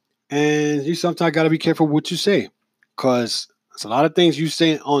trolls, and you sometimes got to be careful what you say, because there's a lot of things you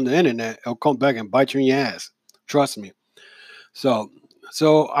say on the internet, it'll come back and bite you in your ass. Trust me. So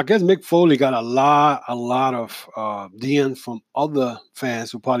I guess Mick Foley got a lot of DMs from other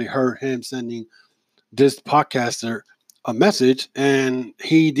fans who probably heard him sending this podcaster a message, and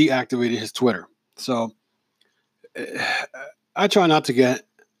he deactivated his Twitter. So I try not to get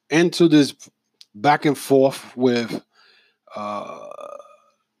into this back and forth with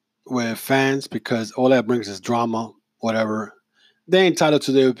fans, because all that brings is drama, whatever. They're entitled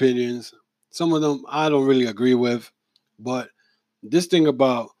to their opinions. Some of them I don't really agree with, but this thing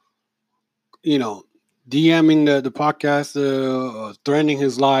about, DMing the podcaster, threatening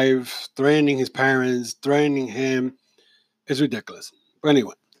his life, threatening his parents, threatening him, is ridiculous. But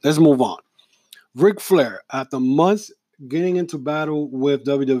anyway, let's move on. Ric Flair, after months getting into battle with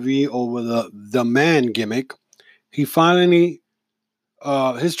WWE over the man gimmick, he finally,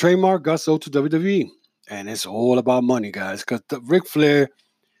 his trademark got sold to WWE. And it's all about money, guys, because Ric Flair,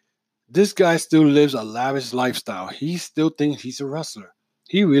 this guy still lives a lavish lifestyle. He still thinks he's a wrestler.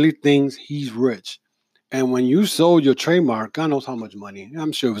 He really thinks he's rich. And when you sold your trademark, God knows how much money.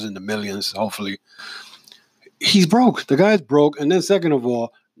 I'm sure it was in the millions, hopefully. He's broke. The guy's broke. And then second of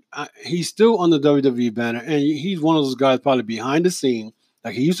all, he's still on the WWE banner. And he's one of those guys probably behind the scene,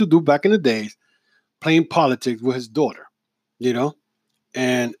 like he used to do back in the days, playing politics with his daughter,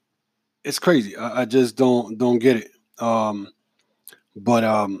 And It's crazy. I just don't get it. But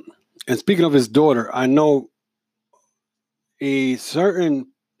and speaking of his daughter, I know a certain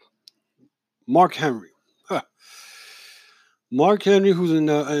Mark Henry. Huh. Mark Henry, who's in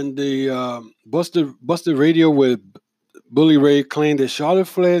the Busted Radio with Bully Ray, claimed that Charlotte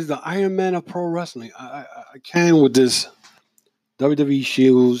Flair is the Iron Man of pro wrestling. I can't with this WWE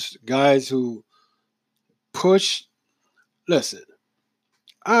shields guys who push. Listen,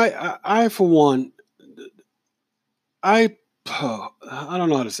 I for one, I I don't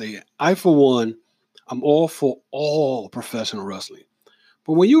know how to say it. I for one, I'm all for all professional wrestling.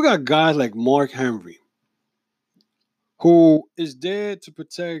 But when you got guys like Mark Henry, who is there to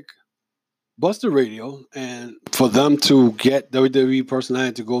protect Buster Radio and for them to get WWE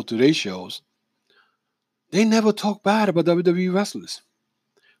personality to go to their shows, they never talk bad about WWE wrestlers.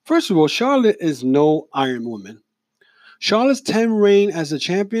 First of all, Charlotte is no Iron Woman. Charlotte's 10 reign as a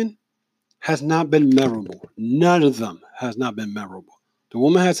champion has not been memorable. None of them has not been memorable. The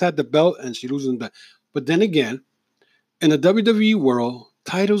woman has had the belt and she loses the belt. But then again, in the WWE world,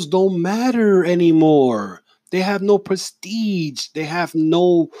 titles don't matter anymore. They have no prestige. They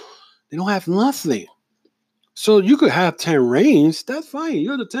don't have nothing. So you could have 10 reigns. That's fine.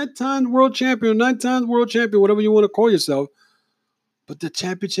 You're the 10th time world champion, 9th time world champion, whatever you want to call yourself. But the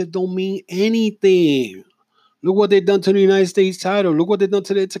championship don't mean anything. Look what they done to the United States title. Look what they done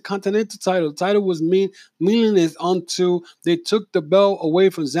to the Intercontinental title. The title was meaningless until they took the belt away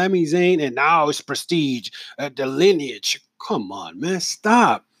from Sami Zayn, and now it's prestige, the lineage. Come on, man,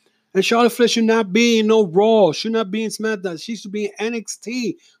 stop. And Charlotte Flair should not be in no Raw, should not be in SmackDown. She should be in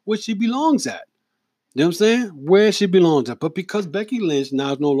NXT, where she belongs at. You know what I'm saying? Where she belongs at. But because Becky Lynch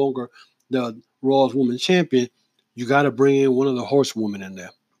now is no longer the Raw's Women's Champion, you got to bring in one of the horsewomen in there.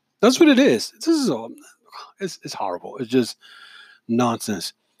 That's what it is. This is all. It's horrible. It's just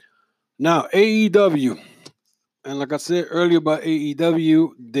nonsense. Now, AEW. And like I said earlier about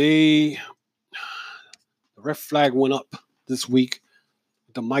AEW, the red flag went up this week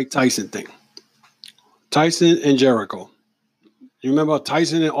with the Mike Tyson thing. Tyson and Jericho. You remember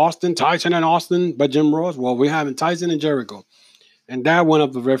Tyson and Austin? Tyson and Austin by Jim Ross? Well, we're having Tyson and Jericho. And that went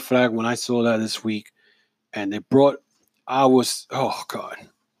up the red flag when I saw that this week. And oh God.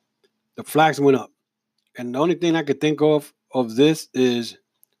 The flags went up. And the only thing I could think of this is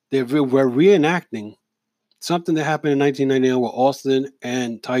we're reenacting something that happened in 1999 with Austin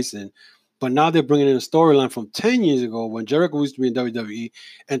and Tyson. But now they're bringing in a storyline from 10 years ago when Jericho used to be in WWE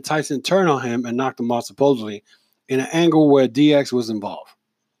and Tyson turned on him and knocked him out supposedly in an angle where DX was involved.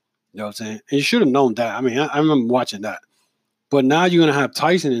 You know what I'm saying? And you should have known that. I mean, I remember watching that. But now you're going to have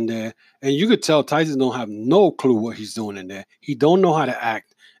Tyson in there, and you could tell Tyson don't have no clue what he's doing in there. He don't know how to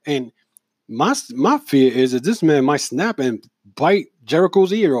act. And my fear is that this man might snap and bite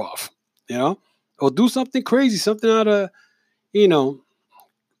Jericho's ear off, you know, or do something crazy, something out of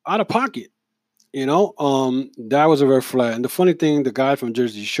pocket, That was a red flag. And the funny thing, the guy from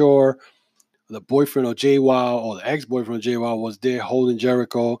Jersey Shore, the boyfriend of JWoww or the ex-boyfriend of JWoww was there holding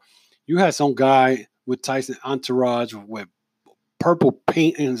Jericho. You had some guy with Tyson entourage with purple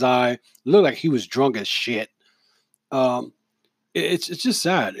paint in his eye, looked like he was drunk as shit. It's just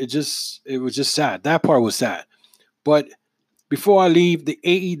sad. It was just sad. That part was sad. But before I leave, the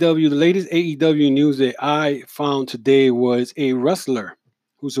latest AEW news that I found today was a wrestler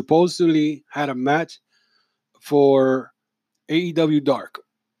who supposedly had a match for AEW Dark.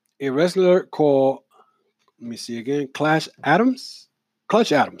 A wrestler called, let me see again, Clutch Adams.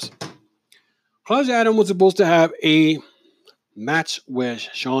 Clutch Adams was supposed to have a match with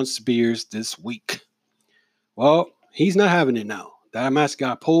Shawn Spears this week. Well, he's not having it now. That match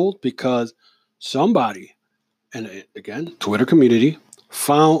got pulled because somebody, and again, Twitter community,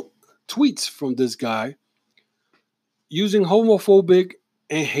 found tweets from this guy using homophobic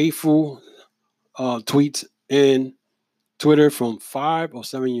and hateful tweets in Twitter from 5 or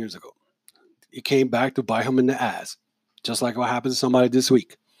 7 years ago. It came back to bite him in the ass, just like what happened to somebody this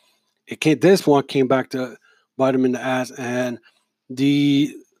week. This one came back to bite him in the ass, and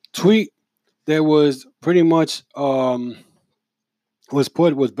the tweet that was pretty much was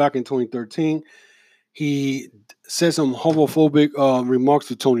back in 2013. He said some homophobic remarks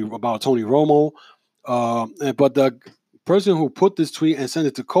to Tony Romo, but the person who put this tweet and sent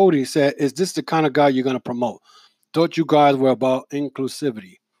it to Cody said, "Is this the kind of guy you're going to promote? Thought you guys were about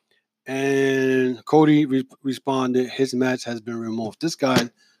inclusivity." And Cody responded, "His match has been removed." This guy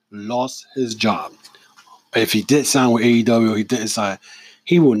lost his job. If he did sign with AEW, he didn't sign,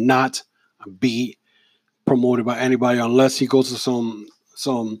 he will not be promoted by anybody unless he goes to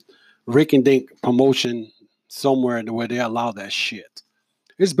some Rick and Dink promotion somewhere where they allow that shit.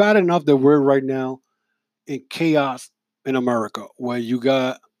 It's bad enough that we're right now in chaos in America, where you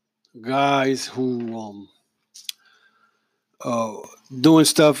got guys who uh, doing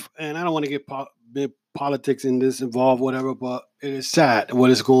stuff, and I don't want to get big politics in this involved, whatever, but it is sad what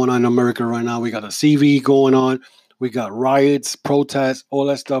is going on in America right now. We got a CV going on, we got riots, protests, all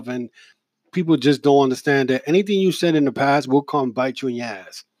that stuff, and people just don't understand that anything you said in the past will come bite you in your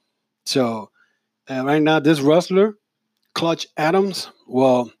ass. So, and right now, this wrestler, Clutch Adams,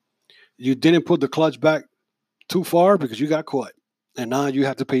 well, you didn't put the clutch back too far because you got caught, and now you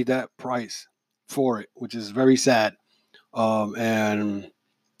have to pay that price for it, which is very sad. And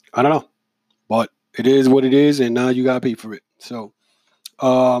I don't know, but it is what it is, and now you got to pay for it. So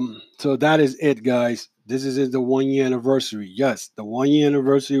that is it, guys. This is the 1 year anniversary. Yes, the 1 year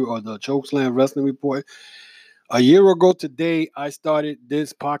anniversary of the Chokeslam Wrestling Report. A year ago today, I started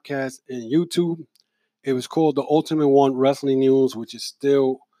this podcast in YouTube. It was called the Ultimate One Wrestling News, which is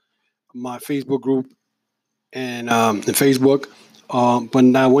still my Facebook group and Facebook.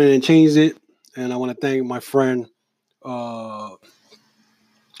 But I went and changed it, and I want to thank my friend uh,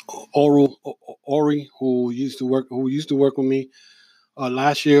 Ori, who used to work with me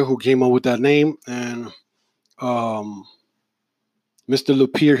last year, who came up with that name, and um, Mr.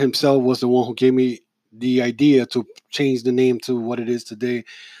 Lapeer himself was the one who gave me the idea to change the name to what it is today.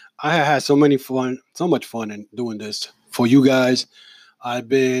 I have had so much fun in doing this for you guys. I've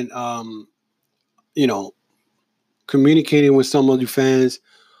been, communicating with some of you fans.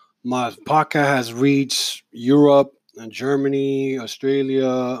 My podcast has reached Europe and Germany,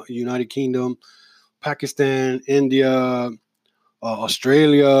 Australia, United Kingdom, Pakistan, India,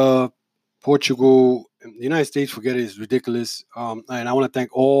 Australia, Portugal, the United States. Forget it, it's ridiculous. And I want to thank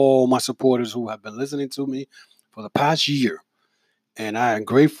all my supporters who have been listening to me for the past year. And I am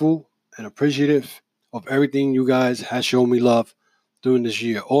grateful and appreciative of everything you guys have shown me love during this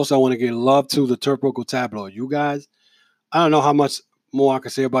year. Also, I want to give love to the Turpoco Tabloid. You guys, I don't know how much more I can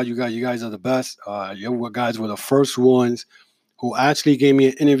say about you guys. You guys are the best. You guys were the first ones who actually gave me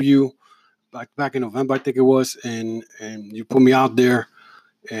an interview back in November, I think it was, and you put me out there.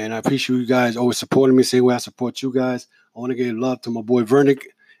 And I appreciate you guys always supporting me, same way I support you guys. I want to give love to my boy Vernick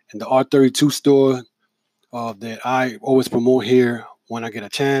and the R32 store that I always promote here when I get a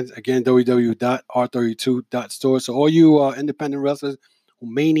chance. Again, www.r32.store. So all you independent wrestlers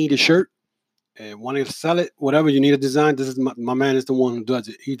who may need a shirt and wanting to sell it, whatever you need a design, this is my man is the one who does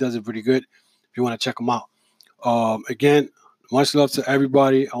it. He does it pretty good. If you want to check him out. Again, much love to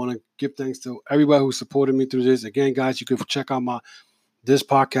everybody. I want to give thanks to everybody who supported me through this. Again, guys, you can check out this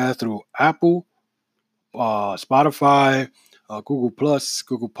podcast through Apple, Spotify, Google Plus,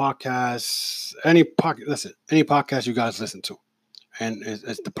 Google Podcasts, any podcast you guys listen to, and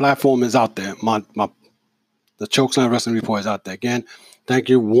the platform is out there. The Chokeslam Wrestling Report is out there. Again, thank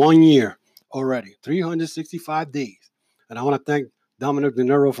you. 1 year already, 365 days, and I want to thank Dominick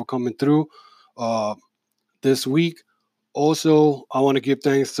Denaro for coming through this week. Also, I want to give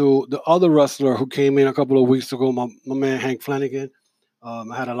thanks to the other wrestler who came in a couple of weeks ago, my man Hank Flanagan. I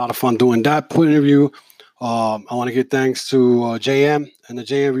had a lot of fun doing that interview. I want to give thanks to JM and the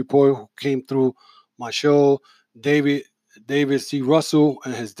JM Report who came through my show. David C. Russell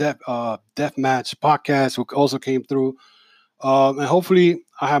and his Death Match podcast who also came through. And hopefully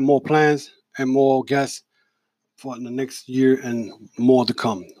I have more plans and more guests for the next year and more to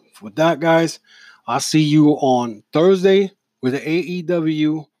come. With that, guys, I'll see you on Thursday with the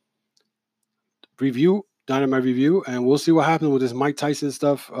AEW review, Dynamite review, and we'll see what happens with this Mike Tyson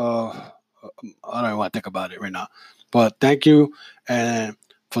stuff. I don't know what I think about it right now. But thank you and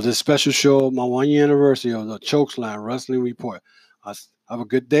for this special show, my 1 year anniversary of the Chokeslam Wrestling Report. Have a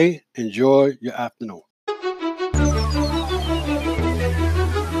good day. Enjoy your afternoon.